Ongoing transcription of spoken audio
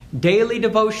Daily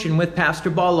Devotion with Pastor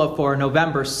Bala for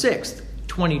November 6th,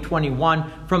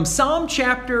 2021, from Psalm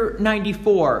chapter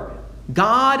 94,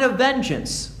 God of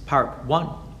Vengeance, Part 1.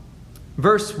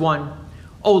 Verse 1,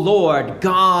 O Lord,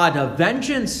 God of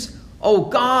vengeance, O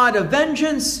God of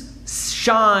vengeance,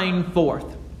 shine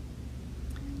forth.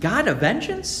 God of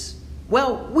vengeance?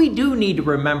 Well, we do need to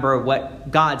remember what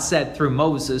God said through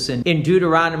Moses in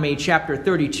Deuteronomy chapter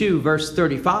 32, verse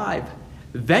 35.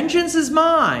 Vengeance is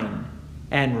mine,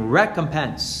 and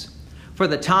recompense for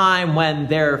the time when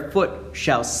their foot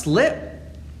shall slip.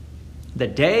 The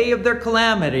day of their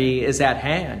calamity is at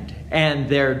hand, and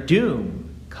their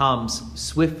doom comes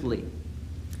swiftly.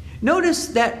 Notice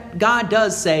that God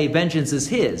does say vengeance is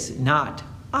his, not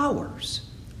ours.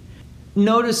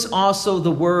 Notice also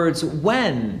the words,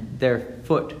 when their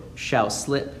foot shall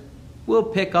slip. We'll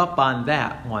pick up on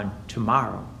that one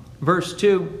tomorrow. Verse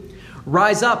 2,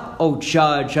 rise up, O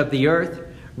judge of the earth.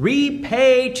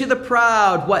 Repay to the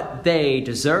proud what they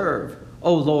deserve.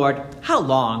 O Lord, how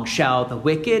long shall the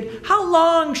wicked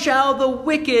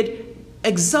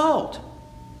exult?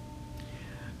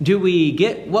 Do we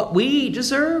get what we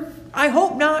deserve? I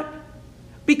hope not.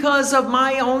 Because of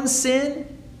my own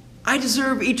sin, I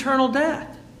deserve eternal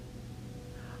death.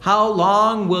 How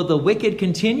long will the wicked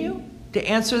continue? To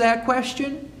answer that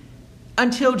question,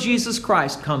 until Jesus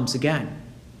Christ comes again.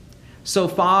 So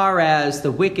far as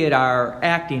the wicked are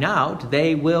acting out,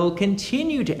 they will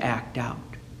continue to act out.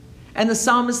 And the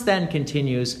psalmist then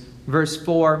continues, verse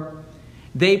 4,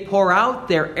 they pour out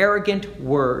their arrogant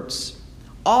words.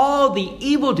 All the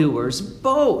evildoers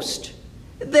boast.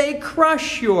 They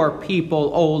crush your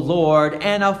people, O Lord,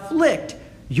 and afflict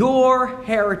your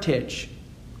heritage.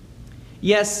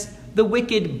 Yes, the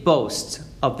wicked boast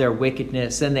of their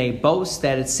wickedness, and they boast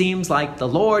that it seems like the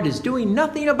Lord is doing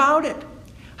nothing about it.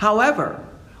 However,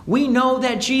 we know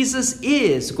that Jesus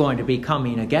is going to be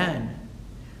coming again.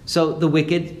 So the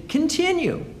wicked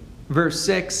continue. Verse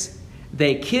 6,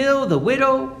 they kill the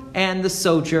widow and the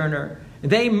sojourner.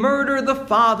 They murder the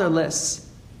fatherless.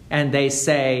 And they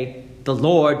say, the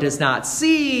Lord does not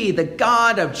see, the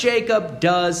God of Jacob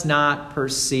does not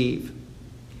perceive.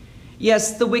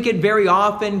 Yes, the wicked very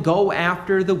often go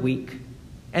after the weak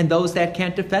and those that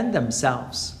can't defend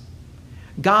themselves.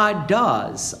 God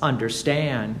does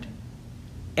understand,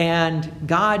 and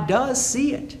God does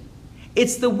see it.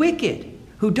 It's the wicked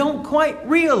who don't quite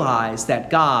realize that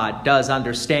God does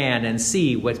understand and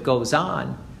see what goes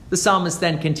on. The psalmist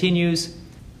then continues,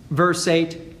 verse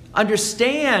 8,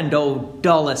 understand, O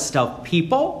dullest of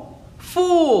people,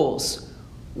 fools,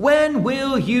 when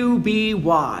will you be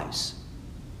wise?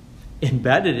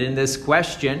 Embedded in this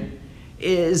question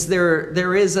is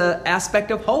there is an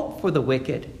aspect of hope for the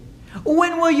wicked.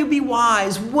 When will you be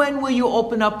wise? When will you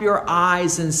open up your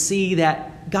eyes and see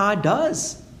that God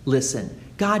does listen?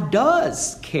 God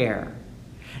does care.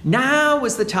 Now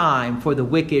is the time for the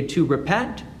wicked to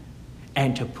repent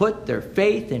and to put their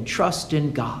faith and trust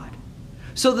in God.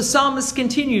 So the psalmist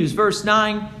continues, verse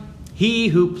 9, he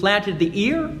who planted the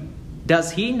ear,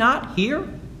 does he not hear?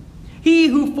 He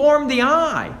who formed the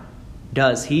eye,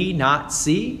 does he not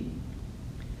see?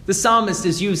 The psalmist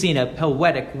is using a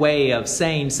poetic way of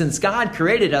saying, since God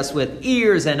created us with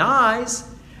ears and eyes,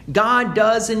 God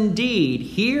does indeed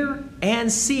hear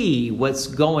and see what's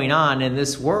going on in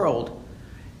this world.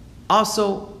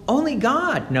 Also, only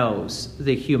God knows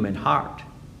the human heart.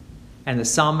 And the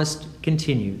psalmist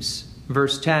continues,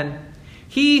 verse 10,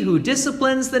 he who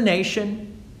disciplines the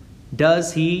nation,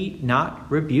 does he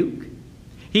not rebuke?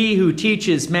 He who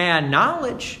teaches man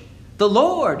knowledge, the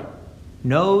Lord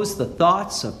knows the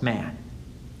thoughts of man,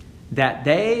 that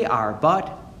they are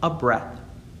but a breath.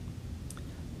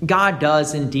 God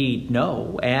does indeed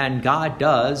know, and God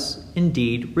does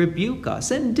indeed rebuke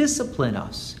us and discipline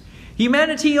us.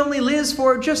 Humanity only lives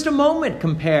for just a moment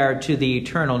compared to the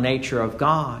eternal nature of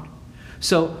God.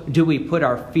 So do we put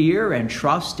our fear and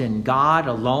trust in God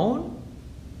alone,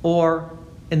 or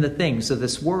in the things of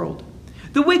this world?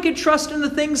 The wicked trust in the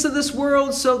things of this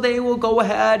world, so they will go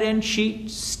ahead and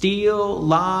cheat, steal,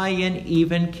 lie, and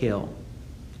even kill.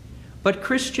 But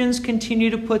Christians continue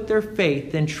to put their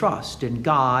faith and trust in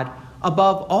God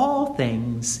above all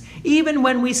things, even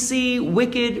when we see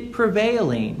wicked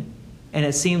prevailing, and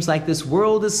it seems like this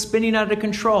world is spinning out of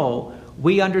control.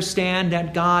 We understand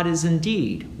that God is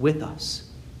indeed with us.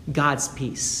 God's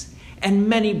peace and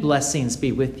many blessings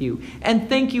be with you. And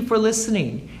thank you for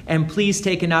listening. And please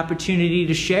take an opportunity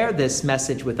to share this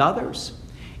message with others.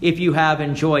 If you have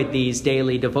enjoyed these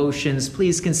daily devotions,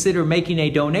 please consider making a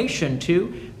donation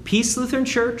to Peace Lutheran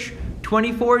Church,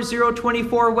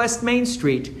 24024 West Main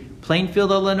Street,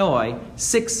 Plainfield, Illinois,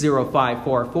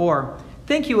 60544.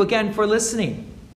 Thank you again for listening.